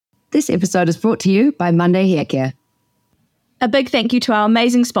This episode is brought to you by Monday Hair Care. A big thank you to our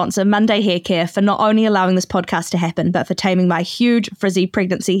amazing sponsor, Monday Hair Care, for not only allowing this podcast to happen, but for taming my huge, frizzy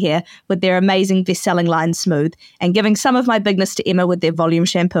pregnancy hair with their amazing best-selling line Smooth, and giving some of my bigness to Emma with their volume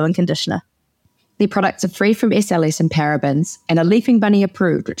shampoo and conditioner. Their products are free from SLS and parabens and are Leaping Bunny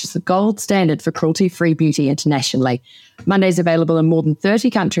approved, which is the gold standard for cruelty-free beauty internationally. Monday's available in more than 30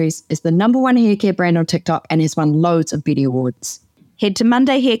 countries, is the #1 hair care brand on TikTok, and has won loads of beauty awards. Head to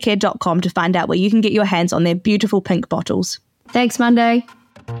mondayhaircare.com to find out where you can get your hands on their beautiful pink bottles. Thanks, Monday.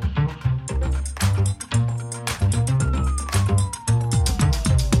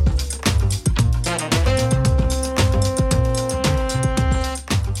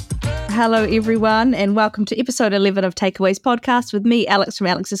 Hello, everyone, and welcome to episode 11 of Takeaways Podcast with me, Alex from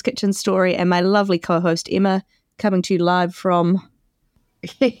Alex's Kitchen Story, and my lovely co-host, Emma, coming to you live from...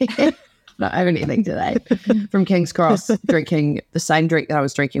 Not having anything today. From King's Cross, drinking the same drink that I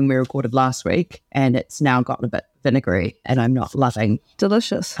was drinking when we recorded last week, and it's now gotten a bit vinegary, and I'm not loving...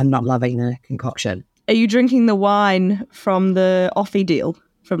 Delicious. I'm not loving the concoction. Are you drinking the wine from the Offie deal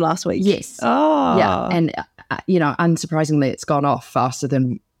from last week? Yes. Oh. Yeah, and, unsurprisingly, it's gone off faster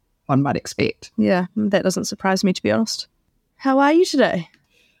than one might expect. Yeah, that doesn't surprise me, to be honest. How are you today?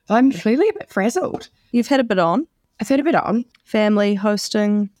 I'm feeling a bit frazzled. You've had a bit on. I've had a bit on. Family,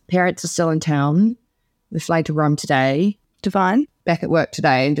 hosting. Parents are still in town. We fly to Rome today. Divine. Back at work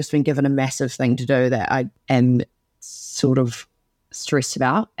today and just been given a massive thing to do that I am sort of stressed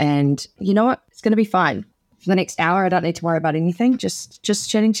about. And you know what? It's going to be fine. For the next hour, I don't need to worry about anything. Just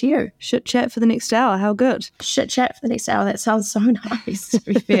chatting to you. Shit chat for the next hour. How good. Shit chat for the next hour. That sounds so nice, to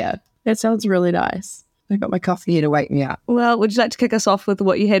be fair. That sounds really nice. I got my coffee here to wake me up. Well, would you like to kick us off with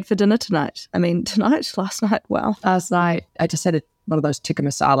what you had for dinner tonight? Last night, wow. Last night, I just had one of those tikka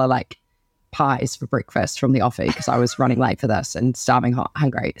masala, pies for breakfast from the Offie because I was running late for this and starving hot.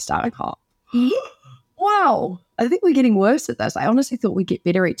 Wow. I think we're getting worse at this. I honestly thought we'd get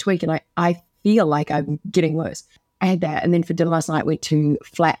better each week, and I feel like I'm getting worse. I had that, and then for dinner last night, went to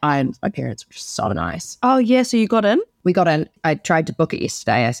Flatiron with my parents, which was so nice. Oh, yeah, so you got in? We got in. I tried to book it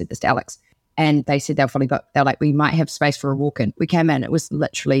yesterday. I said this to Alex. And they said they're like, we might have space for a walk-in. We came in. It was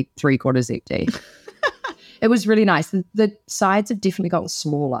literally 3/4 empty. It was really nice. The sides have definitely gotten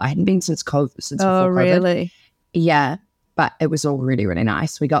smaller. I hadn't been since before COVID. Oh, really? Yeah, but it was all really, really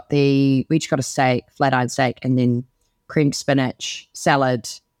nice. We each got a steak, flat iron steak, and then creamed spinach, salad,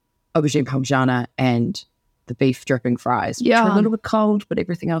 aubergine parmigiana, and the beef dripping fries, which were a little bit cold, but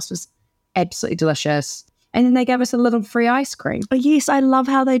everything else was absolutely delicious. And then they gave us a little free ice cream. Oh, yes, I love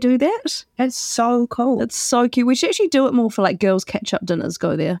how they do that. It's so cool. It's so cute. We should actually do it more for girls' catch-up dinners.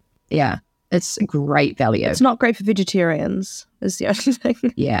 Go there. Yeah, it's a great value. It's not great for vegetarians, is the only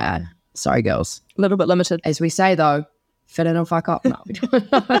thing. Yeah, sorry, girls. A little bit limited. As we say, though, fit in or fuck up. No, we don't.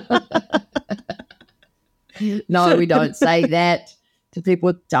 No, we don't say that to people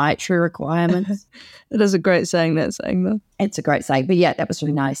with dietary requirements. It is a great saying, that saying, though. It's a great saying. But yeah, that was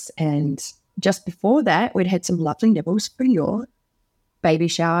really nice. And just before that, we'd had some lovely nibbles for your baby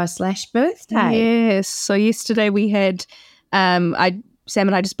shower / birthday. Yes. So yesterday we had, Sam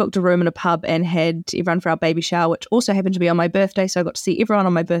and I just booked a room in a pub and had everyone for our baby shower, which also happened to be on my birthday. So I got to see everyone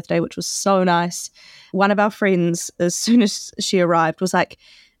on my birthday, which was so nice. One of our friends, as soon as she arrived, was like,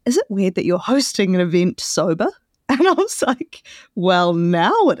 "Is it weird that you're hosting an event sober?" And I was like, "Well,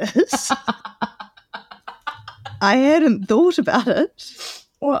 now it is." I hadn't thought about it.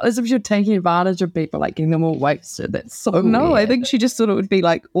 Well, as if you're taking advantage of people, getting them all wasted. That's so No, weird. I think she just thought it would be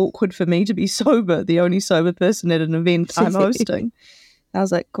awkward for me to be sober, the only sober person at an event I'm hosting. I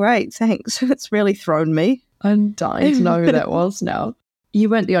was like, great, thanks. It's really thrown me. I'm dying to know who that was now. You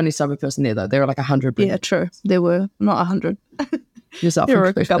weren't the only sober person there, though. There were 100 people. Yeah, true. There were not 100. Yourself there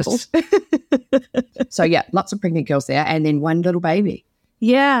were a couple. So, yeah, lots of pregnant girls there, and then one little baby.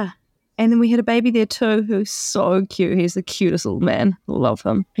 Yeah. And then we had a baby there too who's so cute. He's the cutest little man. Love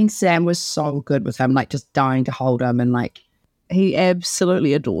him. I think Sam was so good with him, just dying to hold him and he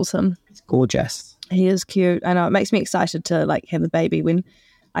absolutely adores him. It's gorgeous. He is cute. I know. It makes me excited to have a baby when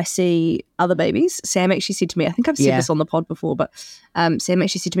I see other babies. Sam actually said to me, I think I've said this on the pod before, but Sam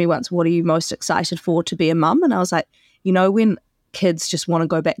actually said to me once, "What are you most excited for to be a mum?" And I was like, when kids just want to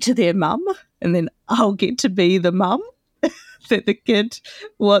go back to their mum and then I'll get to be the mum that the kid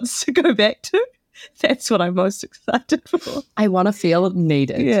wants to go back to. That's what I'm most excited for. I want to feel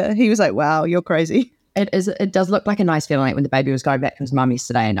needed. Yeah, he was like, "Wow, you're crazy." It does look like a nice feeling, when the baby was going back to his mum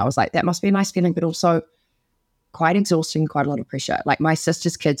yesterday, and I was like, that must be a nice feeling, but also quite exhausting, quite a lot of pressure. My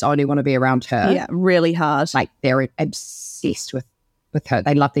sister's kids only want to be around her. Yeah, really hard. They're obsessed with her.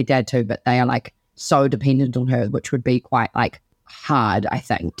 They love their dad too, but they are so dependent on her, which would be quite hard, I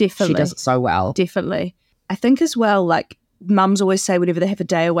think. Definitely. She does it so well. Definitely. I think as well, like, mums always say whenever they have a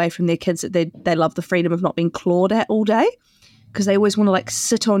day away from their kids that they love the freedom of not being clawed at all day, because they always want to, like,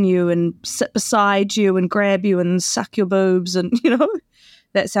 sit on you and sit beside you and grab you and suck your boobs and, you know.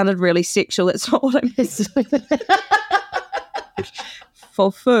 That sounded really sexual. That's not what I meant. For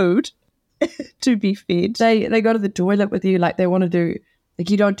food to be fed. They go to the toilet with you, like they want to do, like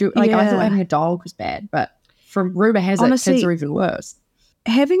you don't do, like I thought having a dog was bad, but from rumor has Honestly, it, kids are even worse.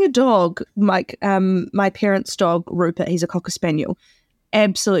 Having a dog, like my parents' dog, Rupert, he's a Cocker Spaniel.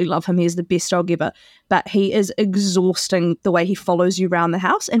 Absolutely love him. He is the best dog ever. But he is exhausting the way he follows you around the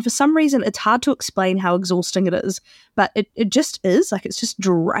house. And for some reason, it's hard to explain how exhausting it is. But it just is. Like, it's just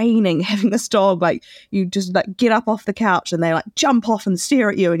draining having this dog. Like, you just like get up off the couch and they like jump off and stare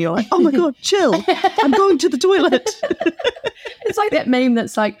at you. And you're like, oh my God, chill. I'm going to the toilet. It's like that meme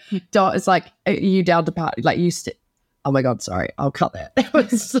that's like, it's like you down to party. Like you oh my God, sorry. I'll cut that.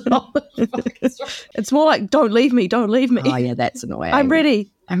 It's more like, don't leave me. Don't leave me. Oh yeah, that's annoying. I'm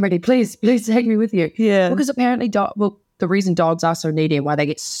ready. Please take me with you. Yeah. Because apparently, the reason dogs are so needy and why they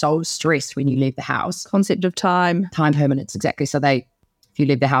get so stressed when you leave the house. Concept of time. Time permanence, exactly. So if you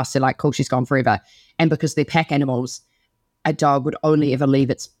leave the house, they're like, cool, she's gone forever. And because they're pack animals, a dog would only ever leave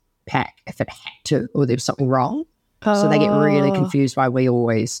its pack if it had to or there was something wrong. So they get really confused why we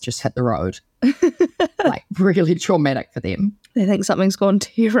always just hit the road. Like really traumatic for them. They think something's gone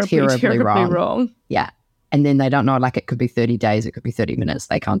terribly wrong. Yeah. And then they don't know, like it could be 30 days, it could be 30 minutes.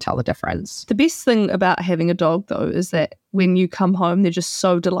 They can't tell the difference. The best thing about having a dog, though, is that when you come home, they're just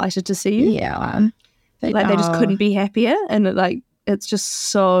so delighted to see you. Yeah. They just couldn't be happier. And it's just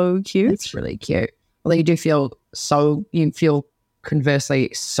so cute. It's really cute. Well, you feel conversely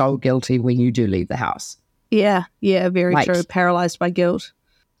so guilty when you do leave the house. Yeah, very true. Paralyzed by guilt.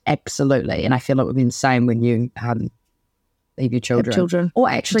 Absolutely. And I feel it would be the same when you leave your children. Have children. Or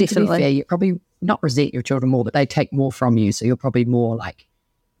actually, Definitely. to be fair, you probably not resent your children more, but they take more from you. So you're probably more like,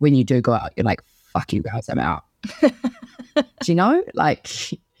 when you do go out, you're like, fuck you guys, I'm out. Do you know? Like,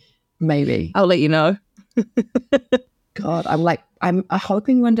 maybe. I'll let you know. God, I'm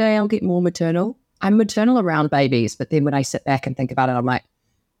hoping one day I'll get more maternal. I'm maternal around babies, but then when I sit back and think about it, I'm like,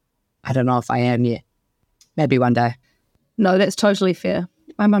 I don't know if I am yet. Maybe one day. No, that's totally fair.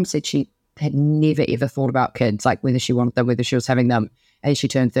 My mum said she had never ever thought about kids, like whether she wanted them, whether she was having them. And she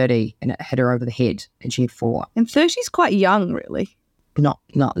turned 30 and it hit her over the head and she had 4. And 30's quite young, really. Not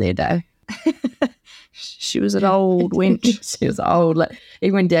their day. She was an old wench. She was old. Like,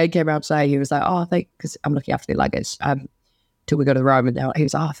 even when Dad came around today, he was like, oh, because I'm looking after their luggage till we go to the room. And now he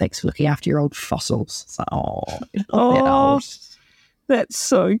was, oh, thanks for looking after your old fossils. It's like, oh, you're not that old. That's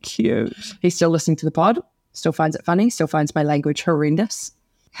so cute. He's still listening to the pod. Still finds it funny. Still finds my language horrendous.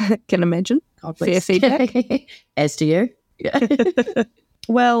 Can imagine. God bless. Fair feedback. As do you. Yeah.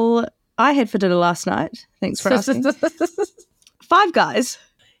 Well, I had for dinner last night. Thanks for asking. Five Guys.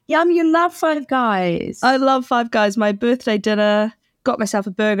 Yum, you love Five Guys. I love Five Guys. My birthday dinner, got myself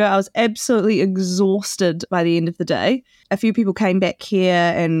a burger. I was absolutely exhausted by the end of the day. A few people came back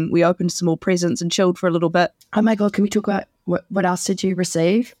here and we opened some more presents and chilled for a little bit. Oh my God, can we talk about what else did you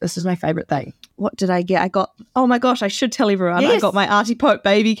receive? This is my favourite thing. What did I get? I got, oh my gosh, I should tell everyone. Yes. I got my Artie Pope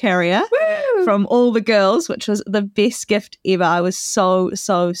baby carrier. Woo! From all the girls, which was the best gift ever. I was so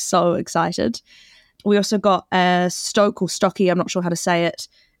excited. We also got a Stocky, I'm not sure how to say it,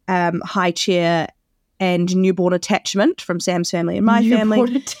 high chair and newborn attachment from Sam's family and my family.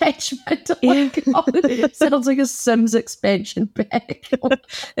 Newborn attachment. Oh my God. Sounds like a Sims expansion pack.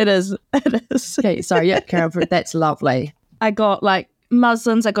 It is. Okay, sorry, yeah, Karen, that's lovely. I got like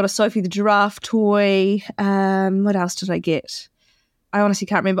muslins. I got a Sophie the giraffe toy. What else did I get? I honestly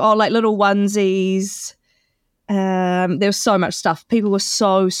can't remember. Oh, like little onesies. There was so much stuff. People were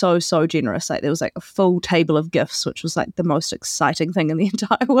so generous. Like there was like a full table of gifts, which was like the most exciting thing in the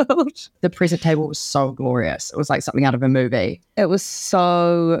entire world. The present table was so glorious. It was like something out of a movie. It was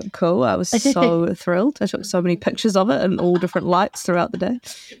so cool. I was so thrilled. I took so many pictures of it in all different lights throughout the day.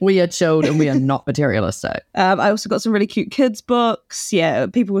 We are chilled and we are not materialistic. I also got some really cute kids books. Yeah,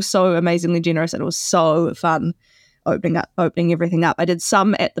 people were so amazingly generous and it was so fun opening everything up. I did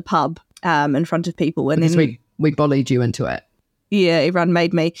some at the pub in front of people and because then we bullied you into it. Yeah, everyone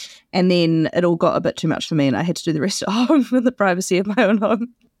made me. And then it all got a bit too much for me and I had to do the rest at home in the privacy of my own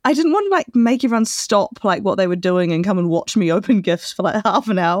home. I didn't want to like make everyone stop like what they were doing and come and watch me open gifts for like half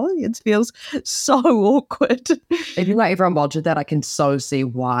an hour. It feels so awkward. If you let everyone watch that, I can so see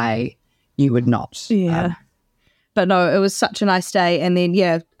why you would not. Yeah. But no, it was such a nice day. And then,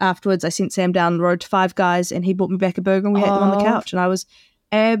 yeah, afterwards I sent Sam down the road to Five Guys and he brought me back a burger and we ate them on the couch. And I was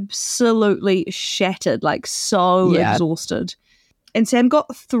absolutely shattered, like so exhausted. And Sam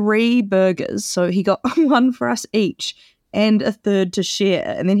got 3 burgers, so he got one for us each and a third to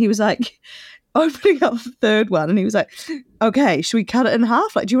share. And then he was like opening up the third one, and he was like, okay, should we cut it in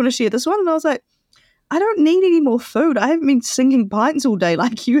half? Like, do you want to share this one? And I was like, I don't need any more food. I haven't been singing pints all day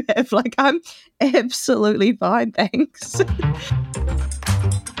like you have. Like, I'm absolutely fine, thanks.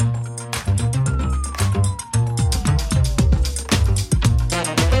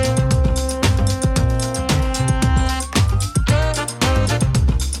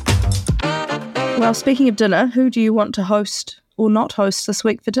 Well, speaking of dinner, who do you want to host or not host this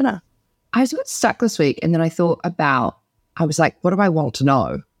week for dinner? I was a bit stuck this week, and then I was like, what do I want to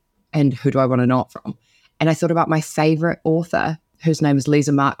know? And who do I want to know it from? And I thought about my favourite author, whose name is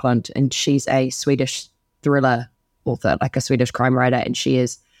Liza Marklund, and she's a Swedish thriller author, like a Swedish crime writer, and she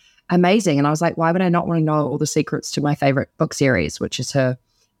is amazing. And I was like, why would I not want to know all the secrets to my favourite book series, which is her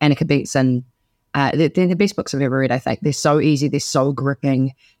Annika Bengtzson. They're the best books I've ever read, I think. They're so easy. They're so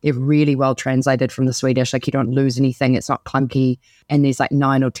gripping. They're really well translated from the Swedish. Like, you don't lose anything. It's not clunky. And there's like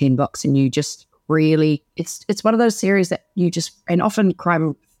 9 or 10 books, and you just really, it's one of those series that you just, and often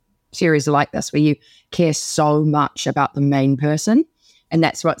crime series are like this, where you care so much about the main person. And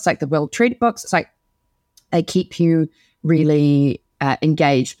that's what it's like the well-treated books. It's like they keep you really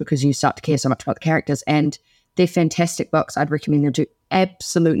engaged because you start to care so much about the characters. And they're fantastic books. I'd recommend them to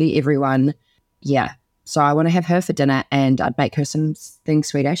absolutely everyone. Yeah, so I want to have her for dinner, and I'd make her something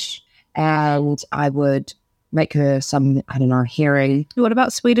Swedish, and I would make her some, I don't know, herring. What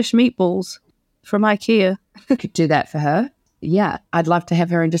about Swedish meatballs from IKEA? Could do that for her. Yeah, I'd love to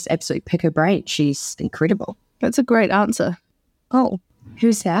have her and just absolutely pick her brain. She's incredible. That's a great answer. Oh,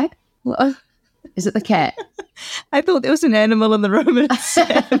 who's that? Well, is it the cat? I thought there was an animal in the room, and it's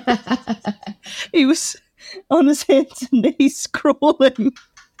Sam. He was on his hands and knees crawling.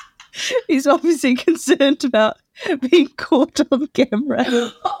 He's obviously concerned about being caught on camera.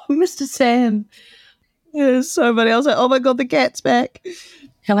 Oh, Mr. Sam. Yeah, so funny. I was like, oh my God, the cat's back.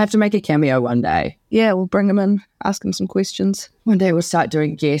 He'll have to make a cameo one day. Yeah, we'll bring him in, ask him some questions. One day we'll start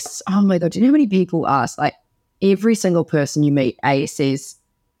doing guests. Oh my God, do you know how many people ask? Like, every single person you meet, A, says,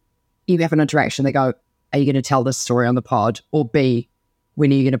 you have an interaction, they go, are you going to tell this story on the pod? Or B,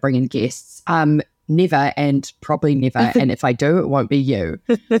 when are you going to bring in guests? Never, and probably never. And if I do, it won't be you.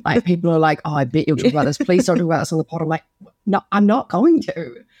 Like, people are like, oh, I bet you'll talk about this. Please don't talk about this on the pod. I'm like, no, I'm not going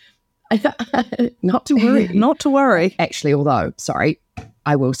to. Not to worry. Not to worry. Actually, although, sorry,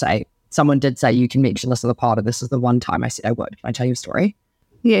 I will say, someone did say you can mention this on the pod, and this is the one time I said I would. Can I tell you a story?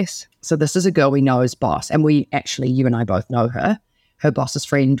 Yes. So this is a girl we know's boss, and we actually, you and I both know her. Her boss's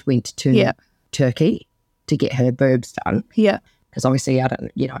friend went to Turkey to get her boobs done. Yeah. Because obviously,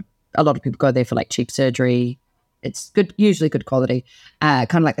 a lot of people go there for like cheap surgery. It's good, usually good quality.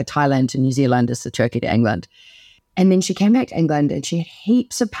 Kind of like the Thailand to New Zealand is the Turkey to England. And then she came back to England and she had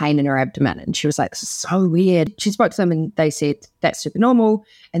heaps of pain in her abdomen. And she was like, this is so weird. She spoke to them and they said, that's super normal.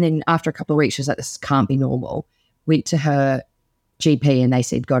 And then after a couple of weeks, she was like, this can't be normal. Went to her GP and they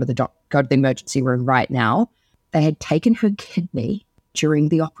said, go to the emergency room right now. They had taken her kidney during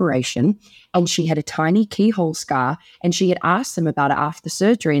the operation, and she had a tiny keyhole scar, and she had asked them about it after the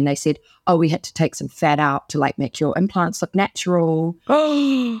surgery, and they said, oh, we had to take some fat out to like make your implants look natural.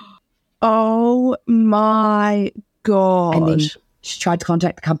 Oh my God. And then she tried to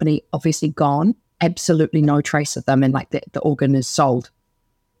contact the company, obviously gone, absolutely no trace of them, and like the organ is sold,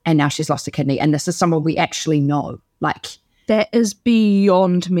 and now she's lost a kidney, and this is someone we actually know. Like, that is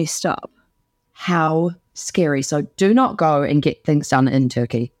beyond messed up. How scary. So do not go and get things done in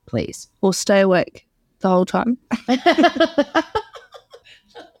Turkey, please. Or stay awake the whole time.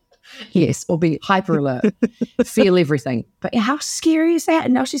 Yes, or be hyper alert, feel everything. But how scary is that?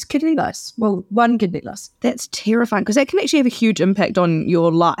 And now she's kidneyless. Well, one kidneyless. That's terrifying, because that can actually have a huge impact on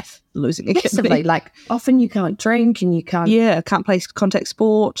your life, losing a kidney. Like, often you can't drink and you can't... Yeah, can't play contact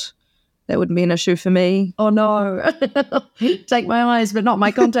sport. That wouldn't be an issue for me. Oh, no. Take my eyes, but not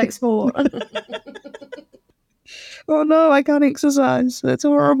my contact sport. Oh, no, I can't exercise. That's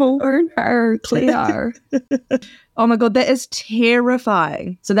horrible. Oh, no, Cleo. Oh, my God, that is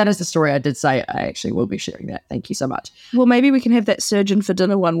terrifying. So that is the story. I did say I actually will be sharing that. Thank you so much. Well, maybe we can have that surgeon for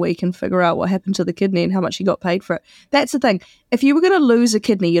dinner one week and figure out what happened to the kidney and how much he got paid for it. That's the thing. If you were going to lose a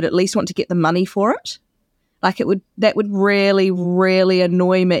kidney, you'd at least want to get the money for it. Like, that would really, really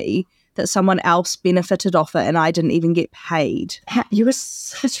annoy me that someone else benefited off it and I didn't even get paid. You were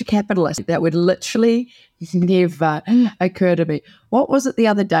such a capitalist. That would literally never occur to me. What was it the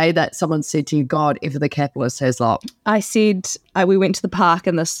other day that someone said to you, God, ever the capitalist has luck? I said, we went to the park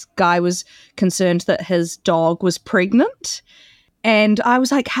and this guy was concerned that his dog was pregnant. And I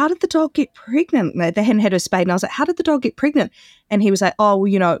was like, how did the dog get pregnant? They hadn't had her spayed. And I was like, how did the dog get pregnant? And he was like, oh,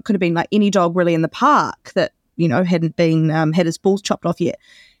 well, it could have been like any dog really in the park that, hadn't been, had his balls chopped off yet.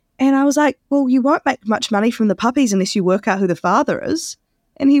 And I was like, well, you won't make much money from the puppies unless you work out who the father is.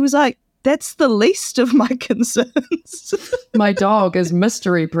 And he was like, that's the least of my concerns. My dog is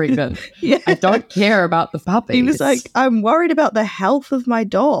mystery pregnant. Yeah. I don't care about the puppies. He was like, I'm worried about the health of my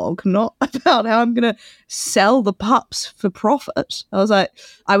dog, not about how I'm going to sell the pups for profit.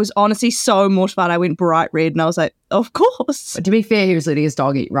 I was honestly so mortified. I went bright red and I was like, of course. But to be fair, he was letting his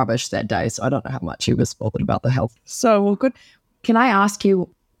dog eat rubbish that day, so I don't know how much he was bothered about the health. So awkward. Can I ask you,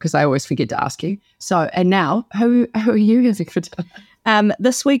 because I always forget to ask you, so, and now, who are you having for dinner?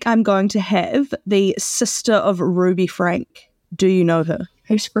 This week I'm going to have the sister of Ruby Frank. Do you know her?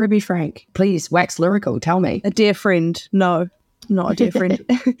 Who's Ruby Frank? Please, wax lyrical, tell me. A dear friend. No, not a dear friend.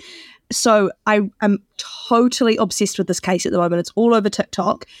 So I am totally obsessed with this case at the moment. It's all over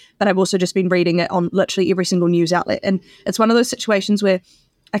TikTok, but I've also just been reading it on literally every single news outlet. And it's one of those situations where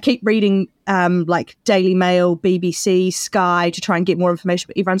I keep reading like Daily Mail, BBC, Sky to try and get more information,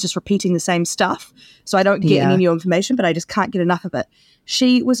 but everyone's just repeating the same stuff. So I don't get any new information, but I just can't get enough of it.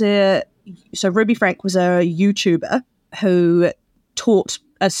 So Ruby Frank was a YouTuber who taught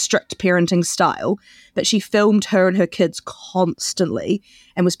a strict parenting style, but she filmed her and her kids constantly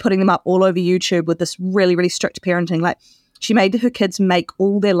and was putting them up all over YouTube with this really, really strict parenting. Like, she made her kids make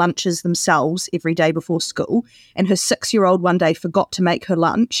all their lunches themselves every day before school. And her 6-year-old one day forgot to make her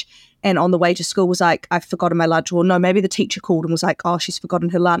lunch. And on the way to school was like, I've forgotten my lunch. Or no, maybe the teacher called and was like, oh, she's forgotten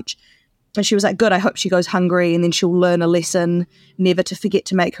her lunch. And she was like, good, I hope she goes hungry and then she'll learn a lesson never to forget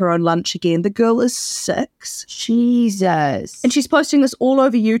to make her own lunch again. The girl is 6. Jesus. And she's posting this all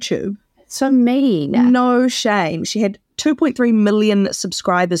over YouTube. So mean. No shame. She had 2.3 million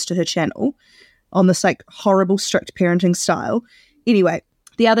subscribers to her channel on this like horrible strict parenting style. Anyway,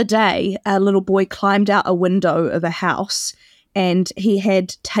 the other day, a little boy climbed out a window of a house and he had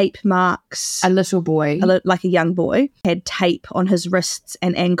tape marks. A little boy. Like a young boy. Had tape on his wrists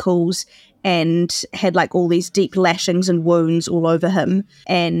and ankles and had like all these deep lashings and wounds all over him,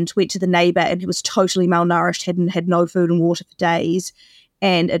 and went to the neighbour and he was totally malnourished, had no food and water for days.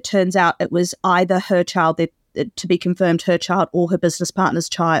 And it turns out it was either her child, to be confirmed, her child or her business partner's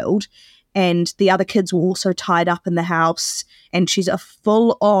child. And the other kids were also tied up in the house. And she's a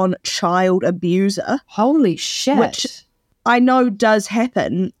full-on child abuser. Holy shit. Which I know does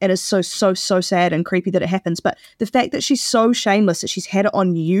happen and is so sad and creepy that it happens. But the fact that she's so shameless that she's had it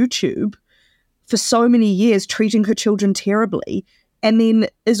on YouTube for so many years, treating her children terribly, and then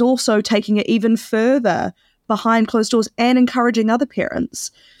is also taking it even further behind closed doors and encouraging other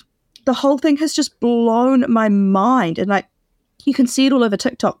parents. The whole thing has just blown my mind. And like, you can see it all over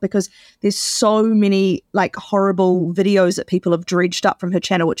TikTok because there's so many like horrible videos that people have dredged up from her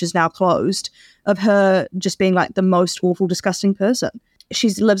channel, which is now closed, of her just being like the most awful, disgusting person. She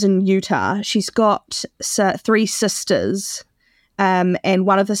lives in Utah. She's got 3 sisters, and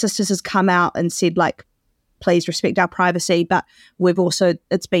one of the sisters has come out and said like, please respect our privacy, but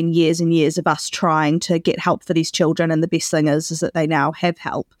it's been years and years of us trying to get help for these children, and the best thing is that they now have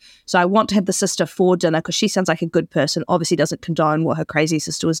help. So I want to have the sister for dinner because she sounds like a good person, obviously doesn't condone what her crazy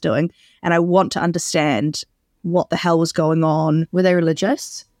sister was doing, and I want to understand what the hell was going on. Were they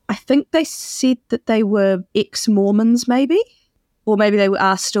religious? I think they said that they were ex-Mormons maybe, or maybe they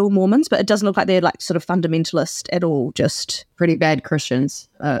are still Mormons, but it doesn't look like they're like sort of fundamentalist at all, just pretty bad Christians.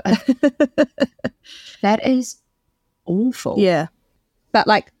 That is awful. Yeah. But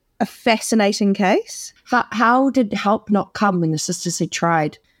like a fascinating case. But how did help not come when the sisters had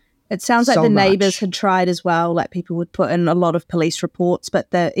tried? It sounds like the neighbours had tried as well. Like people would put in a lot of police reports, but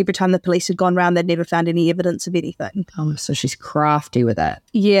every time the police had gone around, they'd never found any evidence of anything. Oh, so she's crafty with that.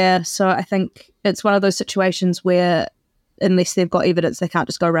 Yeah. So I think it's one of those situations where unless they've got evidence, they can't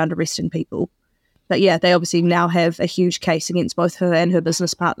just go around arresting people. But yeah, they obviously now have a huge case against both her and her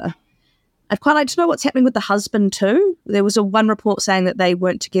business partner. I'd quite like to know what's happening with the husband too. There was one report saying that they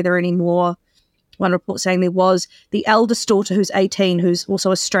weren't together anymore. One report saying there was the eldest daughter, who's 18, who's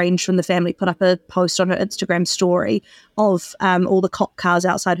also estranged from the family, put up a post on her Instagram story of all the cop cars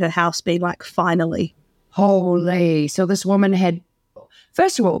outside her house being like, finally. Holy. So this woman had,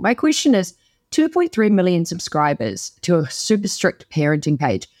 first of all, my question is, 2.3 million subscribers to a super strict parenting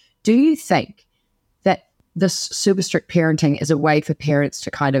page. Do you think that this super strict parenting is a way for parents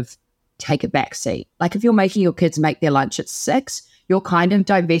to kind of take a back seat? Like if you're making your kids make their lunch at 6, you're kind of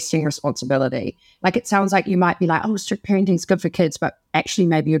divesting responsibility. Like it sounds like you might be like, oh, strict parenting is good for kids, but actually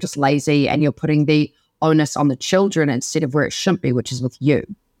maybe you're just lazy and you're putting the onus on the children instead of where it shouldn't be, which is with you.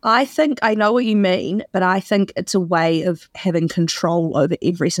 I think I know what you mean, but I think it's a way of having control over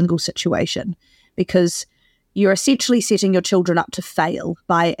every single situation, because you're essentially setting your children up to fail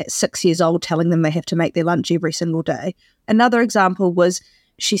by at 6 years old telling them they have to make their lunch every single day. Another example was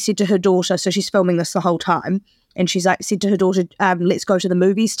she said to her daughter, so she's filming this the whole time, and she's like said to her daughter, let's go to the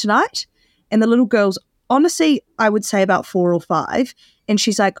movies tonight. And the little girl's honestly, I would say about 4 or 5. And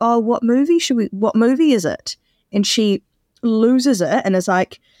she's like, oh, what movie is it? And she loses it and is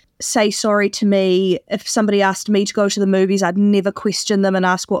like, say sorry to me. If somebody asked me to go to the movies, I'd never question them and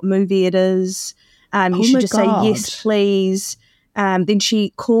ask what movie it is. You should just say, yes, please. Then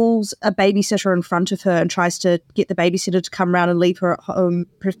she calls a babysitter in front of her and tries to get the babysitter to come around and leave her at home,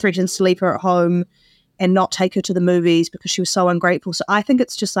 threatens to leave her at home and not take her to the movies because she was so ungrateful. So I think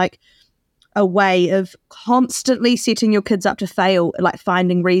it's just like a way of constantly setting your kids up to fail, like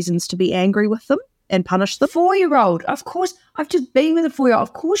finding reasons to be angry with them and punish them. 4-year-old, of course. I've just been with a 4-year-old.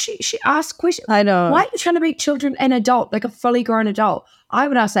 Of course she asks questions. I know. Why are you trying to make children an adult, like a fully grown adult? I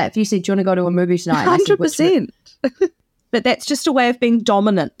would ask that if you said, do you want to go to a movie tonight? 100%. But that's just a way of being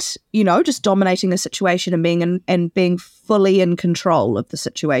dominant, you know, just dominating the situation and being fully in control of the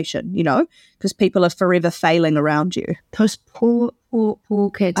situation, you know, because people are forever failing around you. Those poor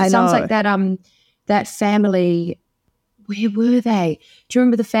kids. It sounds like that family. Where were they? Do you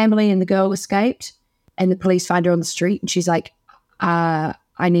remember the family and the girl escaped and the police find her on the street and she's like, I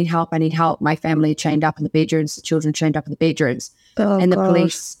need help. My family are chained up in the bedrooms, the children chained up in the bedrooms. And the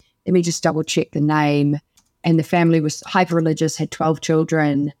police, let me just double check the name. And the family was hyper-religious, had 12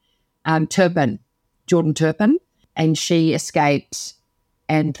 children, Jordan Turpin, and she escaped.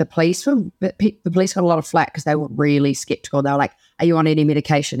 And the police got a lot of flack because they were really skeptical. They were like, are you on any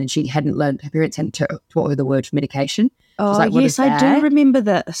medication? And she hadn't learned, her parents hadn't taught her the word for medication. Oh, like, yes, I do remember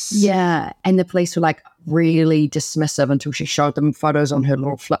this. Yeah. And the police were like really dismissive until she showed them photos on her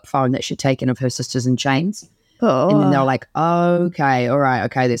little flip phone that she'd taken of her sisters in chains. Oh. And then they were like, okay, all right,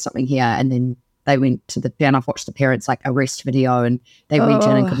 okay, there's something here. And then they went to the, and I've watched the parents like arrest video and they went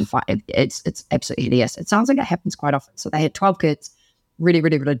in and couldn't find it. It's absolutely hideous. It sounds like it happens quite often. So they had 12 kids, really,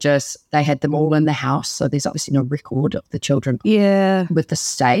 really religious. They had them all in the house. So there's obviously no record of the children with the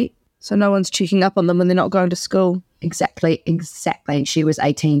state. So no one's checking up on them when they're not going to school. Exactly. And she was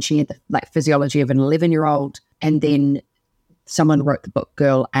 18. She had the like physiology of an 11-year-old. And then someone wrote the book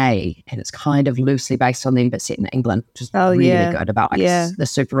Girl A, and it's kind of loosely based on them, but set in England, which is really good about like the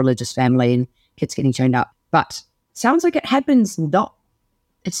super religious family and kids getting chained up. But sounds like it happens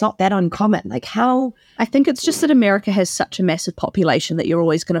it's not that uncommon. Like how? I think it's just that America has such a massive population that you're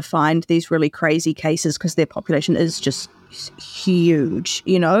always going to find these really crazy cases because their population is just huge.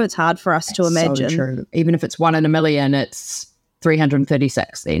 You know, it's hard for us to imagine. So true. Even if it's 1 in a million, it's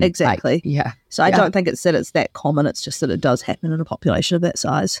 336 then. Exactly. Like, So I don't think it's that common. It's just that it does happen in a population of that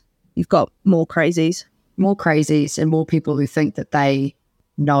size. You've got more crazies. More crazies and more people who think that they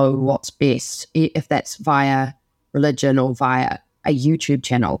know what's best, if that's via religion or via a YouTube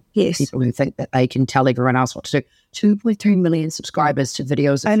channel. Yes. People who think that they can tell everyone else what to do. 2.3 million subscribers to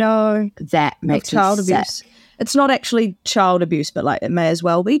videos. I know. That makes child me abuse. sick. It's not actually child abuse, but like it may as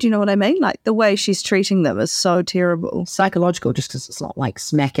well be. Do you know what I mean? Like the way she's treating them is so terrible. Psychological, just because it's not like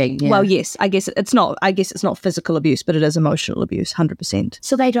smacking. Yeah. Well, yes, I guess it's not physical abuse, but it is emotional abuse, 100%.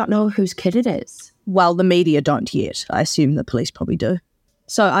 So they don't know whose kid it is. Well, the media don't yet. I assume the police probably do.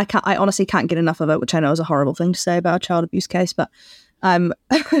 So I honestly can't get enough of it, which I know is a horrible thing to say about a child abuse case, but I'm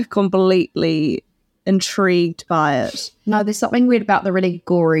completely intrigued by it. No, there's something weird about the really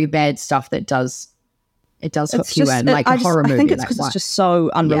gory, bad stuff that does hook you in, like a horror movie. I think it's because it's just so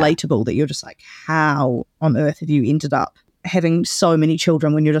unrelatable that you're just like, how on earth have you ended up having so many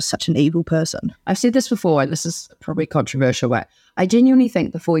children when you're just such an evil person? I've said this before, and this is probably controversial, but I genuinely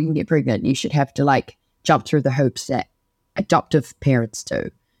think before you can get pregnant, you should have to like jump through the hoops that adoptive parents do.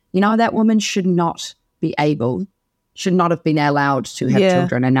 You know, that woman should not have been allowed to have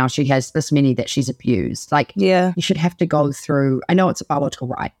children, and now she has this many that she's abused. Like, you should have to go through, I know it's a biological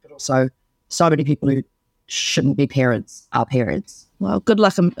right, but also so many people who shouldn't be parents are parents. Well, good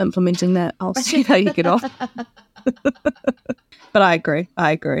luck implementing that. I'll see how you get on. But I agree.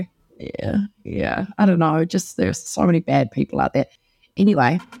 Yeah. I don't know. Just there's so many bad people out there.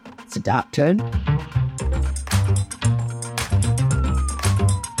 Anyway, it's a dark turn.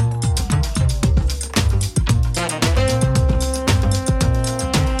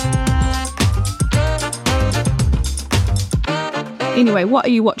 Anyway, what are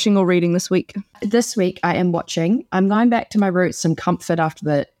you watching or reading this week? This week I'm going back to my roots, some comfort after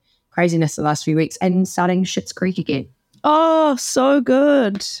the craziness of the last few weeks, and starting Schitt's Creek again. Oh, so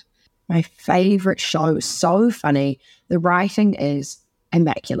good. My favourite show. So funny. The writing is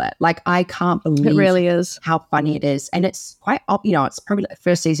immaculate. Like, I can't believe It really is. how funny it is. And it's quite, it's probably the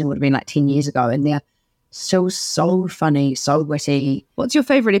first season would have been like 10 years ago, and they're so funny, so witty. What's your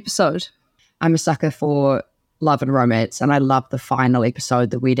favourite episode? I'm a sucker for love and romance, and I love the final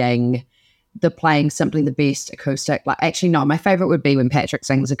episode, the wedding, the playing Simply the Best acoustic. Like, actually, no, my favourite would be when Patrick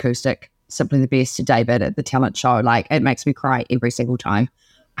sings acoustic Simply the Best to David at the talent show. Like, it makes me cry every single time.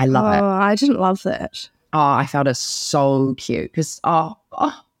 I love it. Oh, I didn't love that. Oh, I found it so cute because,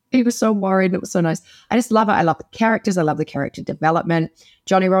 he was so worried and it was so nice. I just love it. I love the characters. I love the character development.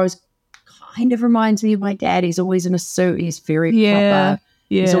 Johnny Rose kind of reminds me of my dad. He's always in a suit. He's very proper. Yeah.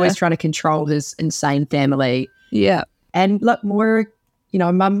 He's always trying to control his insane family. Yeah. And look, more,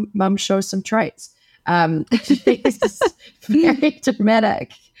 mum shows some traits. He's very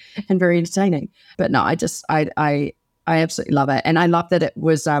dramatic and very entertaining. But no, I absolutely love it. And I love that it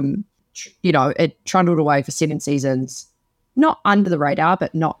was, it trundled away for 7 seasons. Not under the radar,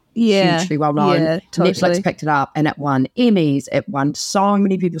 but not hugely well known. Yeah, totally. Netflix picked it up and it won Emmys. It won so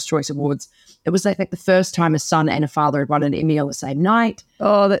many People's Choice Awards. It was, I think, the first time a son and a father had won an Emmy on the same night.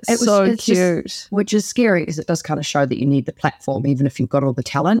 Oh, it's so cute. Which is scary because it does kind of show that you need the platform, even if you've got all the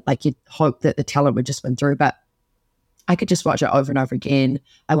talent. Like, you'd hope that the talent would just win through, but I could just watch it over and over again.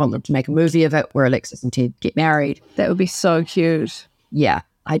 I want them to make a movie of it where Alexis and Ted get married. That would be so cute. Yeah,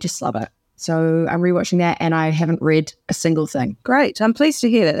 I just love it. So I'm rewatching that, and I haven't read a single thing. Great. I'm pleased to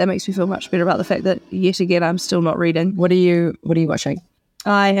hear that. That makes me feel much better about the fact that, yet again, I'm still not reading. What are you watching?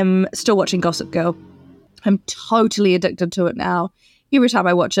 I am still watching Gossip Girl. I'm totally addicted to it now. Every time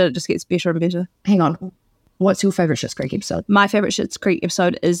I watch it, it just gets better and better. Hang on. What's your favourite Schitt's Creek episode? My favourite Schitt's Creek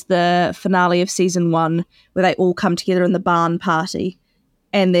episode is the finale of season 1, where they all come together in the barn party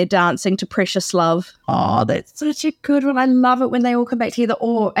and they're dancing to Precious Love. Oh, that's such a good one. I love it when they all come back together.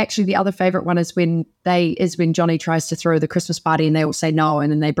 Or actually, the other favourite one is when Johnny tries to throw the Christmas party and they all say no,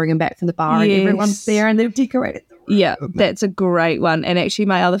 and then they bring him back from the bar and everyone's there and they've decorated the room. Yeah, that's a great one. And actually,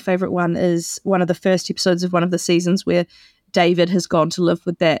 my other favourite one is one of the first episodes of one of the seasons where David has gone to live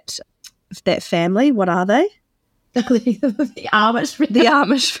with that family. What are they? The Amish family. The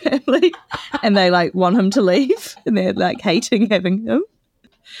Amish family. And they want him to leave and they're hating having him.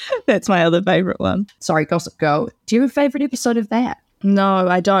 That's my other favourite one. Sorry, Gossip Girl. Do you have a favourite episode of that? No,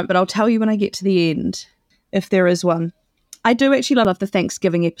 I don't, but I'll tell you when I get to the end, if there is one. I do actually love the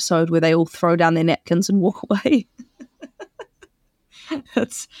Thanksgiving episode where they all throw down their napkins and walk away.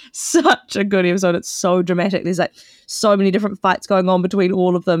 It's such a good episode. It's so dramatic. There's so many different fights going on between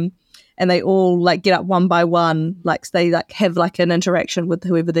all of them, and they all get up one by one. They have an interaction with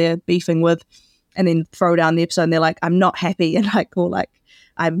whoever they're beefing with, and then throw down the episode. And they're like, "I'm not happy," and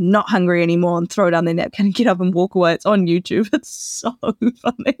I'm not hungry anymore, and throw down their napkin and get up and walk away. It's on YouTube. It's so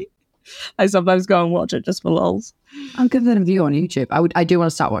funny. I sometimes go and watch it just for lols. I'll give that a view on YouTube. I do want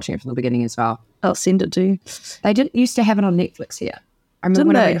to start watching it from the beginning as well. I'll send it to you. They didn't used to have it on Netflix here. I remember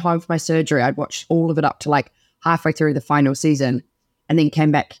when I went home for my surgery, I'd watch all of it up to halfway through the final season and then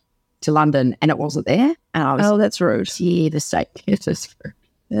came back to London and it wasn't there. And I was, that's rude. Yeah, the state. It is rude.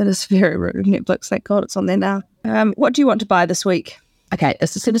 That is very rude. Netflix, thank God it's on there now. What do you want to buy this week? Okay,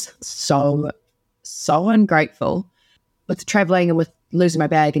 this is so ungrateful. With traveling and with losing my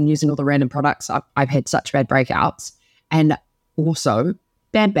bag and using all the random products, I've had such bad breakouts. And also,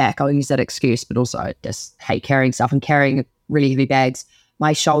 bad back, I'll use that excuse, but also I just hate carrying stuff and carrying really heavy bags.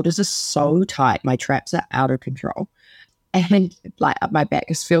 My shoulders are so tight. My traps are out of control. And my back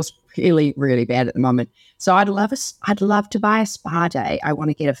just feels really, really bad at the moment. So I'd love to buy a spa day. I want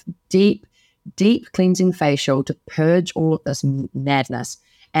to get a deep cleansing facial to purge all of this madness,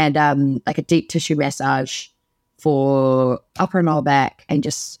 and a deep tissue massage for upper and lower back, and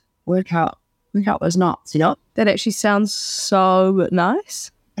just work out those knots, That actually sounds so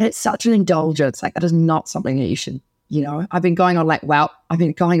nice. And it's such an indulgence. That is not something that you should, I've been going on I've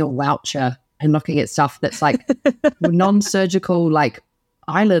been going on Woucher and looking at stuff that's non-surgical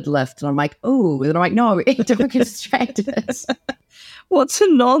eyelid lift, and I'm like, oh, and I'm like, no, don't get distracted. What's a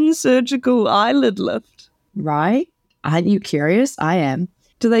non-surgical eyelid lift? Right? Aren't you curious? I am.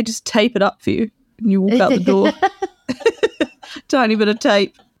 Do they just tape it up for you and you walk out the door? Tiny bit of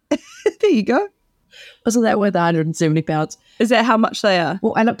tape. There you go. Wasn't that worth £170? Is that how much they are?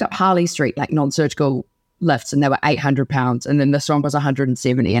 Well, I looked up Harley Street, non-surgical lifts, and they were £800, and then this one was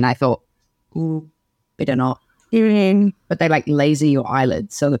 170, and I thought, ooh, better not. But they laser your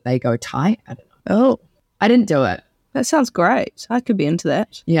eyelids so that they go tight. I don't know. Oh. I didn't do it. That sounds great. I could be into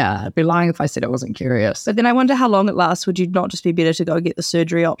that. Yeah, I'd be lying if I said I wasn't curious. But then I wonder how long it lasts. Would you not just be better to go get the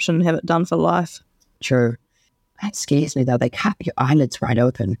surgery option and have it done for life? True. That scares me, though. They cut your eyelids right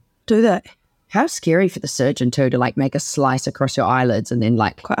open. Do they? How scary for the surgeon too, to like make a slice across your eyelids and then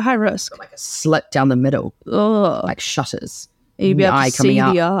like Quite high risk. like a slit down the middle, Oh, like shutters. you'd be The able to eye see coming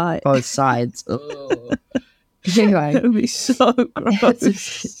the out eye. both sides. Ugh. Anyway, It would be so gross.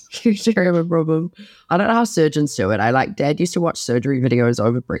 it's a huge problem. I don't know how surgeons do it. Dad used to watch surgery videos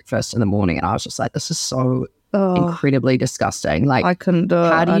over breakfast in the morning, and I was just like, this is so incredibly disgusting. Like, I couldn't do it.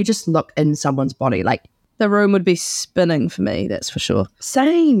 how do you just look in someone's body? Like, The room would be spinning for me, that's for sure.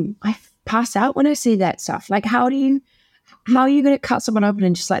 same. I pass out when I see that stuff. Like, how are you going to cut someone open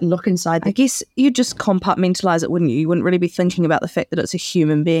and just like look inside? I guess you'd just compartmentalize it, wouldn't you? You wouldn't really be thinking about the fact that it's a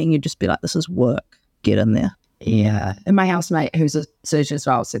human being. You'd just be like, this is work. Get in there. Yeah. And my housemate, who's a surgeon as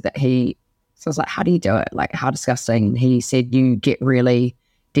well, said that so I was like, how do you do it? Like, how disgusting. And he said you get really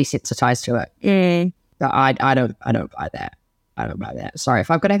desensitized to it. But I don't buy that. I don't buy that. Sorry, if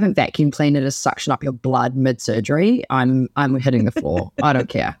I've got to have a vacuum cleaner to suction up your blood mid-surgery, I'm hitting the floor. I don't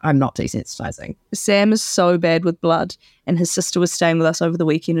care. I'm not desensitizing. Sam is so bad with blood, and his sister was staying with us over the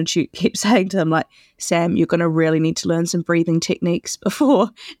weekend, and she kept saying to him, like, Sam, you're going to really need to learn some breathing techniques before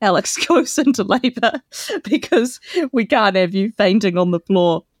Alex goes into labour, because we can't have you fainting on the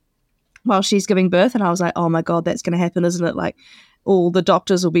floor while she's giving birth. And I was like, oh my God, that's going to happen, isn't it? Like, all the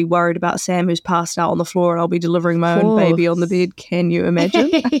doctors will be worried about Sam, who's passed out on the floor, and I'll be delivering my own baby on the bed. Can you imagine?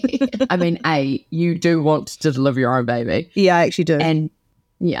 I mean, A, you do want to deliver your own baby. Yeah, I actually do. And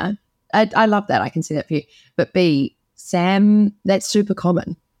yeah, I love that. I can see that for you. But B, Sam, that's super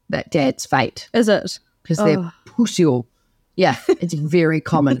common, that dad's fate. Is it? Because they're pussy. Yeah, it's very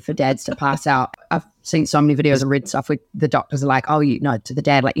common for dads to pass out. I've seen so many videos and read stuff where the doctors are like, oh, to the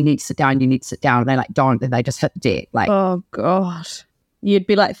dad, like, you need to sit down. And they like, don't. And they just hit the deck. Like, oh, God. You'd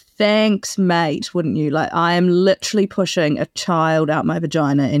be like, thanks, mate, wouldn't you? Like, I am literally pushing a child out my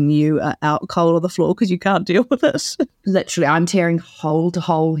vagina and you are out cold on the floor because you can't deal with it. Literally, I'm tearing hole to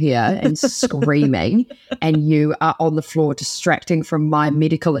hole here and screaming, and you are on the floor distracting from my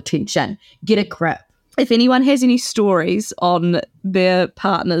medical attention. Get a grip. If anyone has any stories on their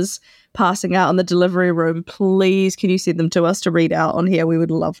partners passing out in the delivery room, please can you send them to us to read out on here? We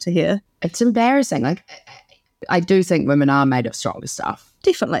would love to hear. It's embarrassing. Like, I do think women are made of stronger stuff.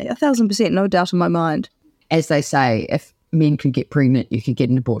 Definitely, 1,000%, no doubt in my mind. As they say, if men could get pregnant, you could get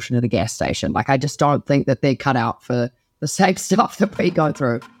an abortion at a gas station. Like, I just don't think that they're cut out for the same stuff that we go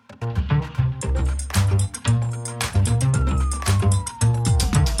through.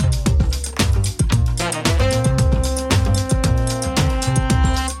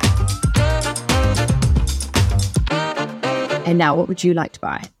 And now, what would you like to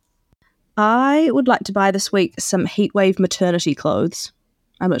buy? I would like to buy this week some heatwave maternity clothes.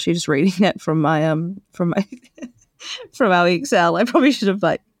 I'm actually just reading that from my from our Excel. I probably should have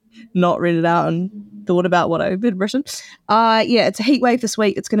like not read it out and thought about what I've been written. Yeah, it's a heatwave this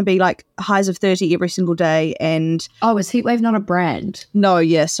week. It's going to be like highs of 30 every single day. And is heatwave not a brand? No,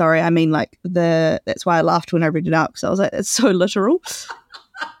 yeah, sorry. I mean, like that's why I laughed when I read it out, because I was like, it's so literal.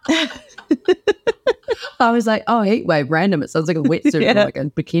 I was like, oh, heatwave, random. It sounds like a wetsuit from like a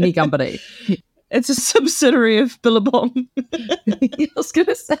bikini company. It's a subsidiary of Billabong. I was going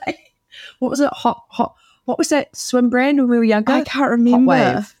to say, what was it? Hot. What was that swim brand when we were younger? I can't remember.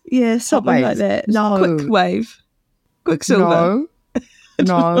 Hot Wave. Yeah, something like that. No. Quick Wave. Quicksilver.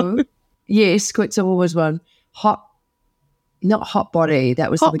 No. Yes, Quicksilver was one. Not Hot Body. That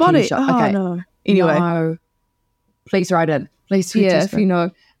was Hot the bikini Body. shop. Oh, okay. no. Anyway. No. Please write in. Please. Yeah, if you know.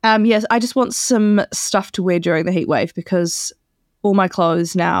 Yes, I just want some stuff to wear during the heat wave, because all my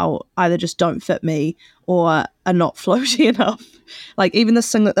clothes now either just don't fit me or are not floaty enough. Like, even the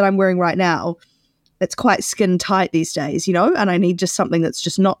singlet that I'm wearing right now, it's quite skin tight these days, you know, and I need just something that's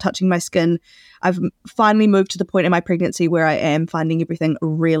just not touching my skin. I've finally moved to the point in my pregnancy where I am finding everything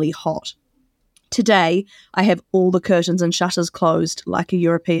really hot. Today, I have all the curtains and shutters closed like a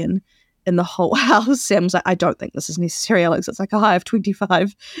European in the whole house. Sam's like, I don't think this is necessary, Alex. It's like a high of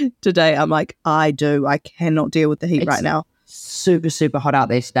 25 today. I'm like, I do. I cannot deal with the heat right now. Super, super hot out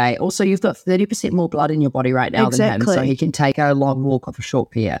there today. Also, you've got 30% more blood in your body right now than him, so he can take a long walk off a short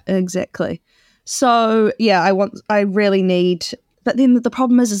pier. Exactly. So, yeah, I really need... But then the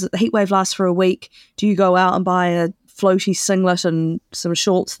problem is that the heat wave lasts for a week. Do you go out and buy a floaty singlet and some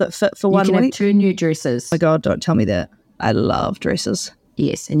shorts that fit for 1 week? You can have 2 new dresses. Oh my God, don't tell me that. I love dresses.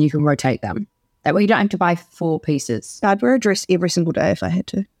 Yes, and you can rotate them. That way you don't have to buy 4 pieces. I'd wear a dress every single day if I had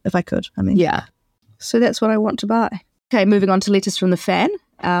to. If I could, I mean. Yeah. So that's what I want to buy. Okay, moving on to letters from the fan,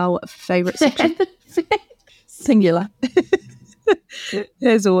 our favourite section. Singular.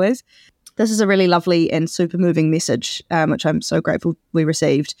 As always. This is a really lovely and super moving message, which I'm so grateful we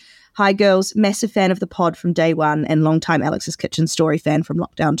received. Hi, girls. Massive fan of the pod from day one and long-time Alex's Kitchen Story fan from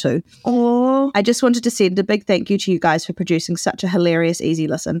lockdown 2. Oh, Oh, I just wanted to send a big thank you to you guys for producing such a hilarious, easy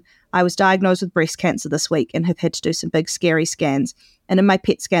listen. I was diagnosed with breast cancer this week and have had to do some big, scary scans. And in my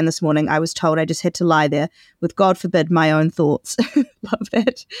PET scan this morning, I was told I just had to lie there with, God forbid, my own thoughts. Love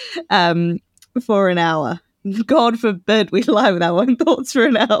that. For an hour. God forbid we lie with our own thoughts for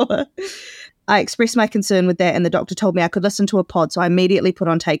an hour. I expressed my concern with that, and the doctor told me I could listen to a pod, so I immediately put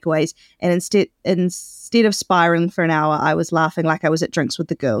on takeaways, and instead of spiraling for an hour, I was laughing like I was at drinks with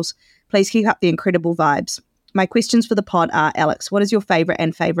the girls. Please keep up the incredible vibes. My questions for the pod are, Alex, what is your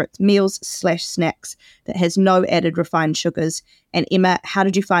favourite meals/snacks that has no added refined sugars? And Emma, how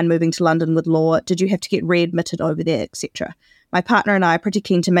did you find moving to London with law? Did you have to get readmitted over there, etc.? My partner and I are pretty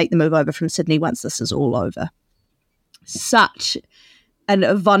keen to make the move over from Sydney once this is all over. Such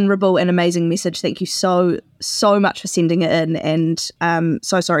a vulnerable and amazing message. Thank you so much for sending it in, and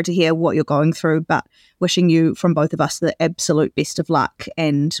so sorry to hear what you're going through, but wishing you from both of us the absolute best of luck,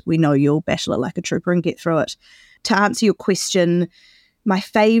 and we know you'll battle it like a trooper and get through it. To answer your question, my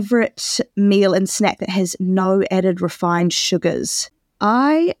favourite meal and snack that has no added refined sugars.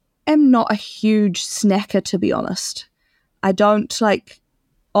 I am not a huge snacker, to be honest. I don't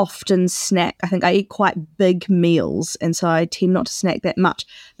often snack. I think I eat quite big meals, and so I tend not to snack that much.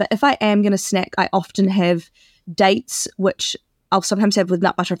 But if I am going to snack, I often have dates, which I'll sometimes have with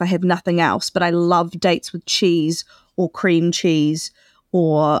nut butter if I have nothing else, but I love dates with cheese or cream cheese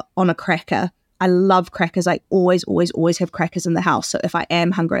or on a cracker. I love crackers. I always have crackers in the house. So if I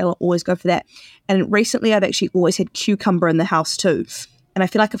am hungry, I'll always go for that. And recently I've actually always had cucumber in the house too. And I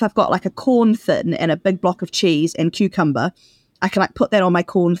feel like if I've got a corn thin and a big block of cheese and cucumber, I can put that on my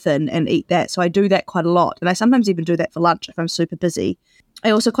corn thin and eat that. So I do that quite a lot. And I sometimes even do that for lunch if I'm super busy.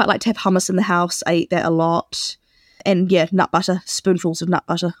 I also quite like to have hummus in the house. I eat that a lot. And yeah, nut butter, spoonfuls of nut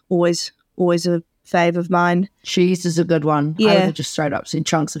butter. Always a fave of mine. Cheese is a good one. Yeah. I would have just straight up said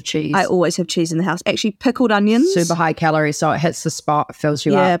chunks of cheese. I always have cheese in the house. Actually, pickled onions. Super high calorie, so it hits the spot, fills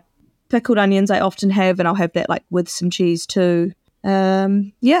you up. Yeah, pickled onions I often have, and I'll have that with some cheese too.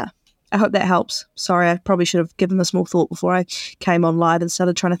 Yeah. I hope that helps. Sorry, I probably should have given this more thought before I came on live and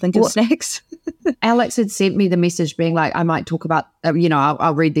started trying to think of snacks. Alex had sent me the message being I might talk about,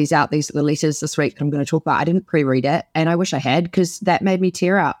 I'll read these out. These are the letters this week that I'm going to talk about. I didn't pre-read it, and I wish I had, because that made me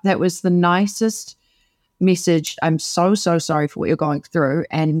tear up. That was the nicest message. I'm so sorry for what you're going through.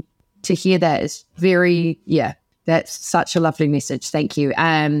 And to hear that is that's such a lovely message. Thank you.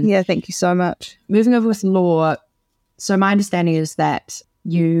 Yeah, thank you so much. Moving over with law. So my understanding is that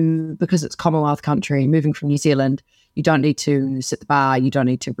because it's Commonwealth country, moving from New Zealand, you don't need to sit the bar, you don't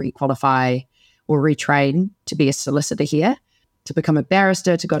need to re-qualify or retrain to be a solicitor here. To become a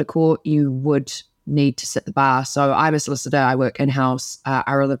barrister, to go to court, you would need to sit the bar. So I'm a solicitor, I work in-house.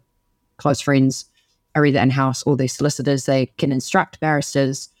 Our other close friends are either in-house or they're solicitors. They can instruct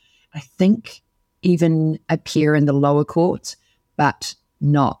barristers, I think even appear in the lower courts, but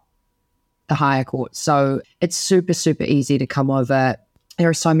not the higher courts. So it's super easy to come over. There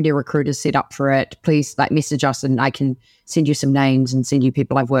are so many recruiters set up for it. Please message us and I can send you some names and send you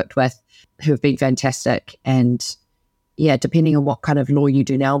people I've worked with who have been fantastic. And yeah, depending on what kind of law you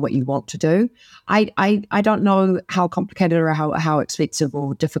do now, what you want to do. I don't know how complicated or how expensive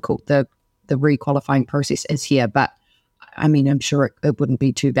or difficult the re-qualifying process is here, but I mean, I'm sure it wouldn't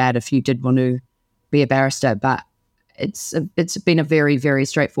be too bad if you did want to be a barrister, but it's been a very, very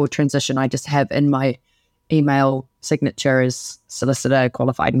straightforward transition. I just have in my email signature as solicitor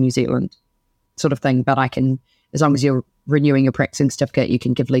qualified in New Zealand sort of thing, but I can, as long as you're renewing your practicing certificate, you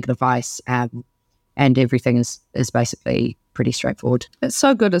can give legal advice, and everything is basically pretty straightforward. It's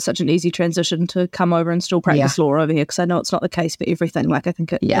so good. It's such an easy transition to come over and still practice law over here, because I know it's not the case for everything. I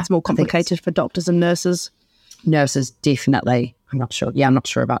think it's more complicated for doctors and nurses. Nurses, definitely. I'm not sure. Yeah, I'm not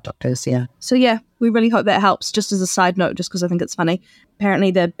sure about doctors, yeah. So yeah, we really hope that helps. Just as a side note, just because I think it's funny, apparently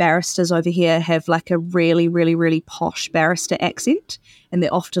the barristers over here have a really, really, really posh barrister accent, and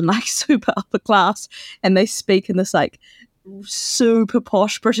they're often super upper class, and they speak in this super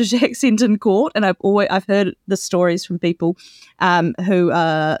posh British accent in court. And I've heard the stories from people who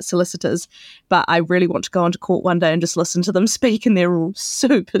are solicitors, but I really want to go onto court one day and just listen to them speak in their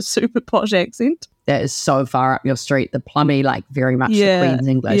super posh accent. That is so far up your street. The plummy, very much the Queen's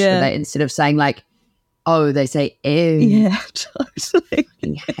English. Yeah. Where they, instead of saying oh, they say ew. Yeah, totally.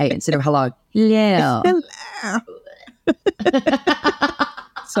 Hey, instead of hello. Yeah.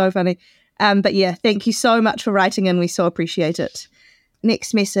 So funny. But yeah, thank you so much for writing in. We so appreciate it.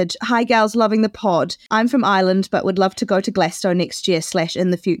 Next message. Hi, gals, loving the pod. I'm from Ireland, but would love to go to Glasgow next year / in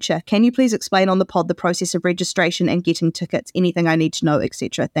the future. Can you please explain on the pod the process of registration and getting tickets, anything I need to know,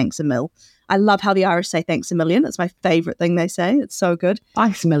 etc.? Thanks, Emil. I love how the Irish say thanks a million. It's my favourite thing they say. It's so good.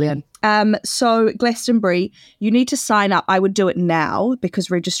 Thanks a million. So Glastonbury, you need to sign up. I would do it now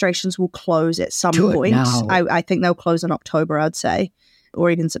because registrations will close at some point. I think they'll close in October, I'd say, or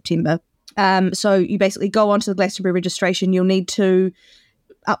even September. So you basically go onto the Glastonbury registration. You'll need to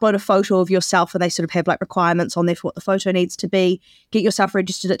upload a photo of yourself, and they sort of have like requirements on there for what the photo needs to be. Get yourself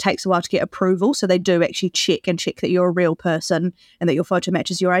registered. It takes a while to get approval. So they do actually check that you're a real person and that your photo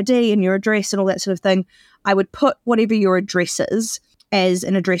matches your ID and your address and all that sort of thing. I would put whatever your address is as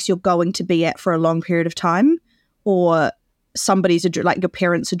an address you're going to be at for a long period of time, or somebody's address, like your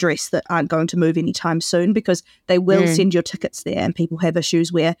parents' address that aren't going to move anytime soon, because they will send your tickets there, and people have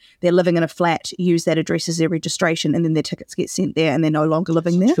issues where they're living in a flat, use that address as their registration, and then their tickets get sent there and they're no longer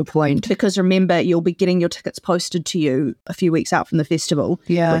living there. Good point. Because remember, you'll be getting your tickets posted to you a few weeks out from the festival,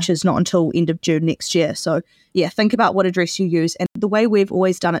 which is not until end of June next year. So yeah, think about what address you use. And the way we've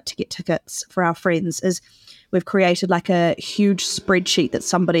always done it to get tickets for our friends is we've created like a huge spreadsheet that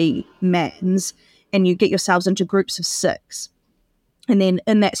somebody mans, and you get yourselves into groups of 6. And then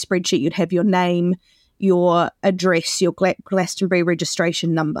in that spreadsheet, you'd have your name, your address, your Glastonbury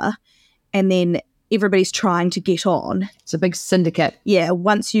registration number, and then everybody's trying to get on. It's a big syndicate. Yeah,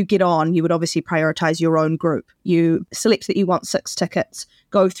 once you get on, you would obviously prioritise your own group. You select that you want 6 tickets,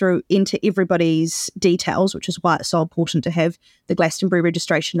 go through, enter everybody's details, which is why it's so important to have the Glastonbury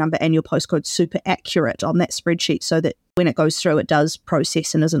registration number and your postcode super accurate on that spreadsheet, so that when it goes through, it does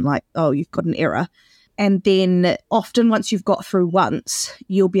process and isn't like, oh, you've got an error. And then often once you've got through once,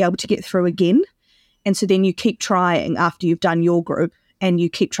 you'll be able to get through again. And so then you keep trying after you've done your group, and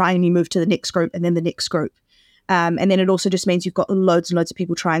you keep trying and you move to the next group and then the next group. And then it also just means you've got loads and loads of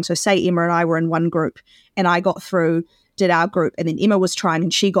people trying. So say Emma and I were in one group and I got through, did our group, and then Emma was trying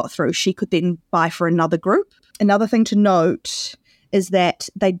and she got through. She could then buy for another group. Another thing to note is that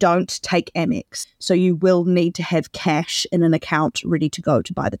they don't take Amex. So you will need to have cash in an account ready to go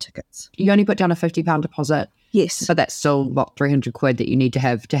to buy the tickets. You only put down a £50 deposit. Yes. So that's still, what, 300 quid that you need to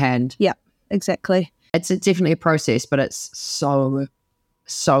have to hand. Yeah, exactly. It's definitely a process, but it's so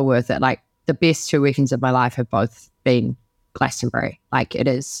worth it. Like, the best 2 weekends of my life have both been Glastonbury. Like, it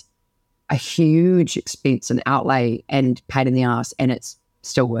is a huge expense and outlay and pain in the ass, and it's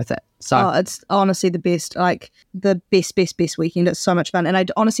still worth it. So it's honestly the best, like the best weekend. It's so much fun. And I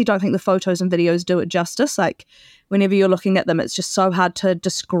honestly don't think the photos and videos do it justice. Like, whenever you're looking at them, it's just so hard to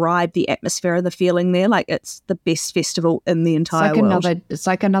describe the atmosphere and the feeling there. Like, it's the best festival in the entire world. It's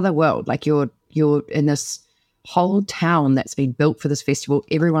like another world. Like, you're in this whole town that's been built for this festival.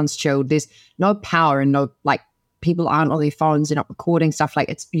 Everyone's chilled. There's no power and no, like, people aren't on their phones. They're not recording stuff.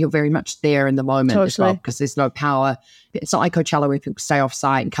 Like, you're very much there in the moment as well, because there's no power. It's not like Coachella where people stay off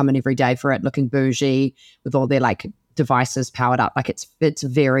site and come in every day for it looking bougie with all their like devices powered up. Like, it's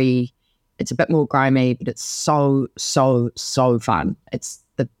a bit more grimy, but it's so fun. It's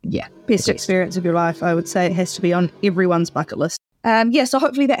the best experience of your life. I would say it has to be on everyone's bucket list. So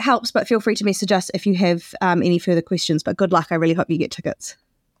hopefully that helps, but feel free to message us if you have any further questions. But good luck. I really hope you get tickets.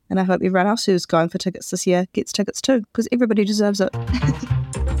 And I hope everyone else who's going for tickets this year gets tickets too, because everybody deserves it.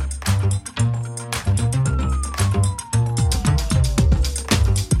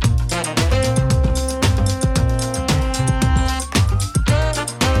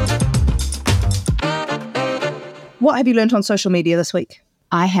 What have you learned on social media this week?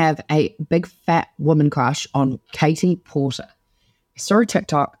 I have a big fat woman crush on Katie Porter. I saw her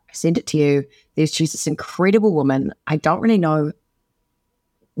TikTok. I sent it to you. She's this incredible woman. I don't really know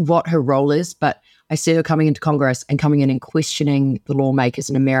what her role is, but I see her coming into Congress and coming in and questioning the lawmakers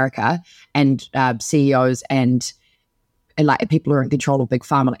in America and CEOs and like people who are in control of Big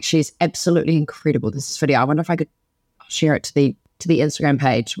Pharma. Like, she's absolutely incredible. This video, I wonder if I could share it to the Instagram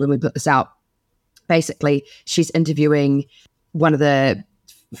page when we put this out. Basically, she's interviewing one of the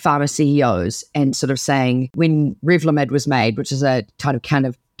pharma CEOs and sort of saying, when Revlimid was made, which is a kind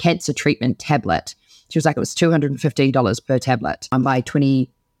of cancer treatment tablet, she was like, it was $215 per tablet. And by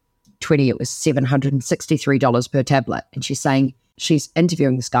 2020, it was $763 per tablet. And she's saying, she's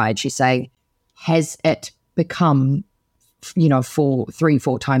interviewing this guy and she's saying, has it become,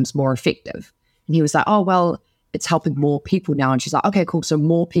 3-4 times more effective? And he was like, oh, well, it's helping more people now. And she's like, okay, cool. So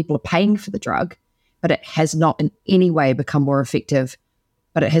more people are paying for the drug, but it has not in any way become more effective,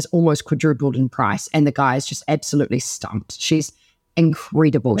 but it has almost quadrupled in price. And the guy is just absolutely stumped. She's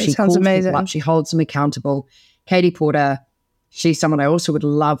incredible. She calls people up. She holds them accountable. Katie Porter, she's someone I also would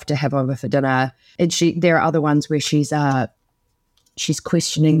love to have over for dinner. And there are other ones where she's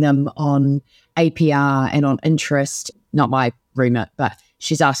questioning them on APR and on interest. Not my remit, but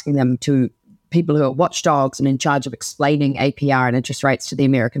she's asking them to people who are watchdogs and in charge of explaining APR and interest rates to the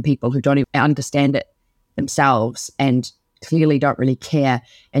American people who don't even understand it themselves and clearly don't really care.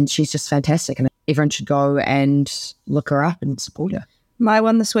 And she's just fantastic. And everyone should go and look her up and support her. My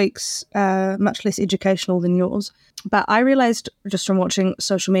one this week's much less educational than yours. But I realised just from watching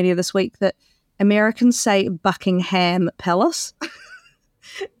social media this week that Americans say Buckingham Palace.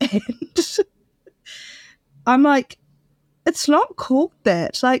 And I'm like, it's not called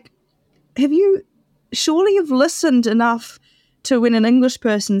that. Like, surely you've listened enough to when an English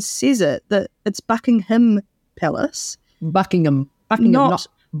person says it that it's Buckingham Palace. Buckingham, not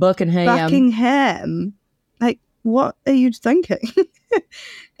Buckingham. Buckingham. Like, what are you thinking?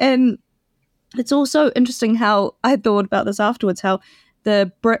 And it's also interesting how I thought about this afterwards, how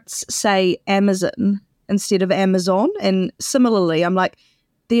the Brits say Amazon instead of Amazon. And similarly, I'm like,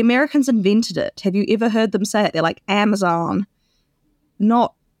 the Americans invented it. Have you ever heard them say it? They're like Amazon,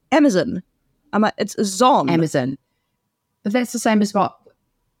 not Amazon. I'm like, it's Zon. Amazon. But that's the same as what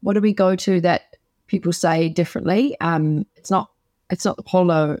do we go to that people say differently? It's not the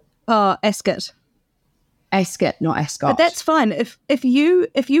polo. Oh, Ascot. Ascot, not Ascot. But that's fine. If you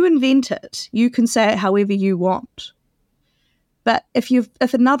invent it, you can say it however you want. But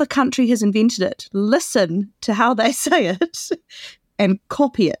if another country has invented it, listen to how they say it and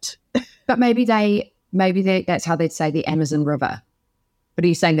copy it. But maybe that's how they'd say the Amazon River. But are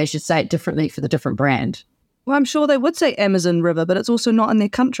you saying they should say it differently for the different brand? Well, I'm sure they would say Amazon River, but it's also not in their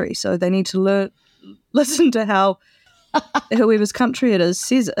country, so they need to listen to how whoever's country it is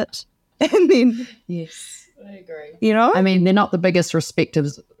says it, and then yes. I agree. You know? I mean, they're not the biggest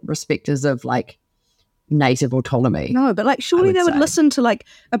respecters of like native autonomy. No, but like surely they would listen to like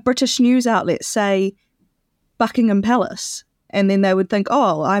a British news outlet say Buckingham Palace and then they would think,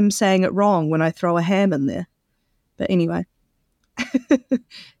 oh, I'm saying it wrong when I throw a ham in there. But anyway,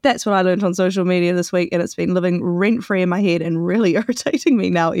 that's what I learned on social media this week, and it's been living rent-free in my head and really irritating me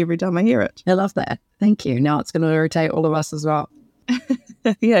now every time I hear it. I love that. Thank you. Now it's going to irritate all of us as well.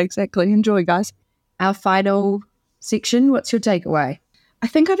 Yeah, exactly. Enjoy, guys. Our final section, what's your takeaway? I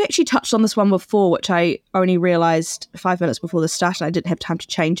think I've actually touched on this one before, which I only realised 5 minutes before the start and I didn't have time to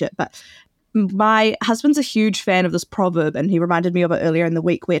change it. But my husband's a huge fan of this proverb, and he reminded me of it earlier in the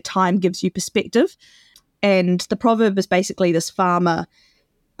week, where time gives you perspective. And the proverb is basically this farmer,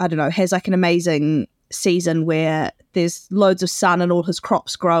 I don't know, has like an amazing season where there's loads of sun and all his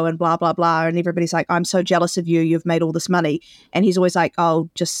crops grow and blah, blah, blah. And everybody's like, I'm so jealous of you. You've made all this money. And he's always like, oh,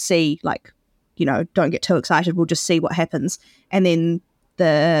 just see, like, you know, don't get too excited. We'll just see what happens. And then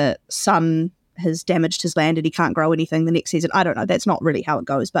the sun has damaged his land and he can't grow anything the next season. I don't know. That's not really how it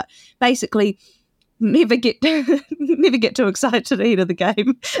goes. But basically, never get too excited ahead of the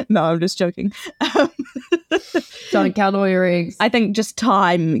game. No, I'm just joking. Don't count all your eggs. I think just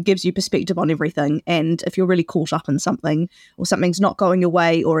time gives you perspective on everything. And if you're really caught up in something, or something's not going your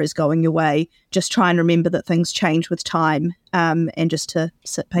way or is going your way, just try and remember that things change with time, and just to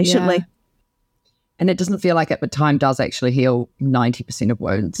sit patiently. Yeah. And it doesn't feel like it, but time does actually heal 90% of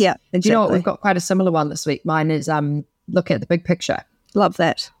wounds. Yeah, exactly. Do you know what? We've got quite a similar one this week. Mine is look at the big picture. Love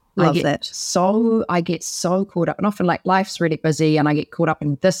that. I get so caught up, and often like life's really busy and I get caught up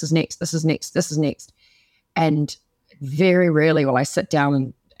in this is next. And very rarely will I sit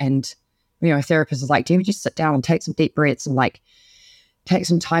down and you know, a therapist is like, do you just sit down and take some deep breaths and like take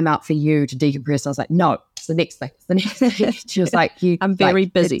some time out for you to decompress? And I was like, no, it's the next thing. She was like, I'm very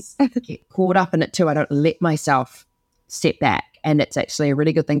busy. Get caught up in it too. I don't let myself step back. And it's actually a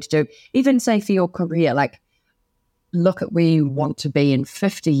really good thing to do. Even say for your career, like look at where you want to be in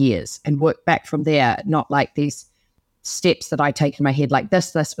 50 years and work back from there, not like these steps that I take in my head like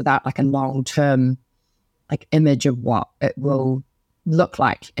this without like a long-term like image of what it will look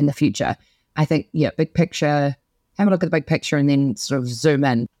like in the future. I think, yeah, big picture, have a look at the big picture and then sort of zoom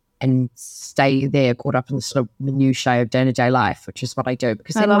in and stay there caught up in the sort of minutiae of day-to-day life, which is what I do.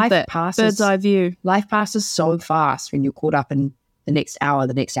 Because I love that. Bird's eye view. Life passes so fast when you're caught up in the next hour.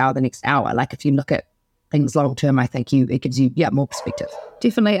 Like if you look at things long-term, I think it gives you, more perspective.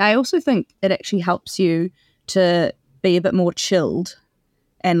 Definitely. I also think it actually helps you to be a bit more chilled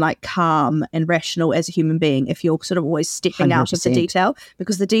and like calm and rational as a human being if you're sort of always stepping 100%. out of the detail,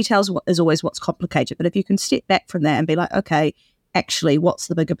 because the details is always what's complicated. But if you can step back from that and be like, okay, actually, what's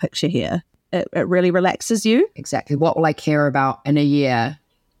the bigger picture here? It really relaxes you. Exactly. What will I care about in a year?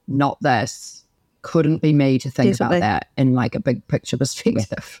 Not this. Couldn't be me to think Definitely. about that in like a big picture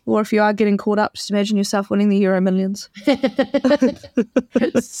perspective. Or if you are getting caught up, just imagine yourself winning the Euro Millions.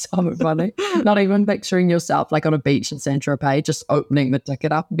 It's so funny. Not even picturing yourself like on a beach in Saint-Tropez, just opening the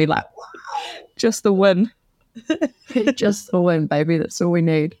ticket up and be like, wow. Just the win. Just the win, baby. That's all we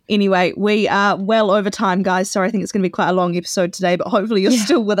need. Anyway, we are well over time, guys. Sorry, I think it's going to be quite a long episode today, but hopefully you're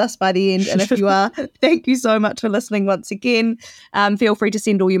still with us by the end. And if you are, thank you so much for listening once again. Feel free to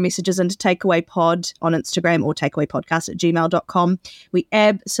send all your messages into takeawaypod on Instagram or takeawaypodcast@gmail.com. We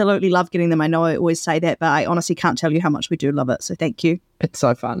absolutely love getting them. I know I always say that, but I honestly can't tell you how much we do love it. So thank you. It's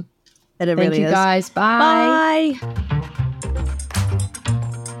so fun. It really is. Thank you, guys. Bye. Bye.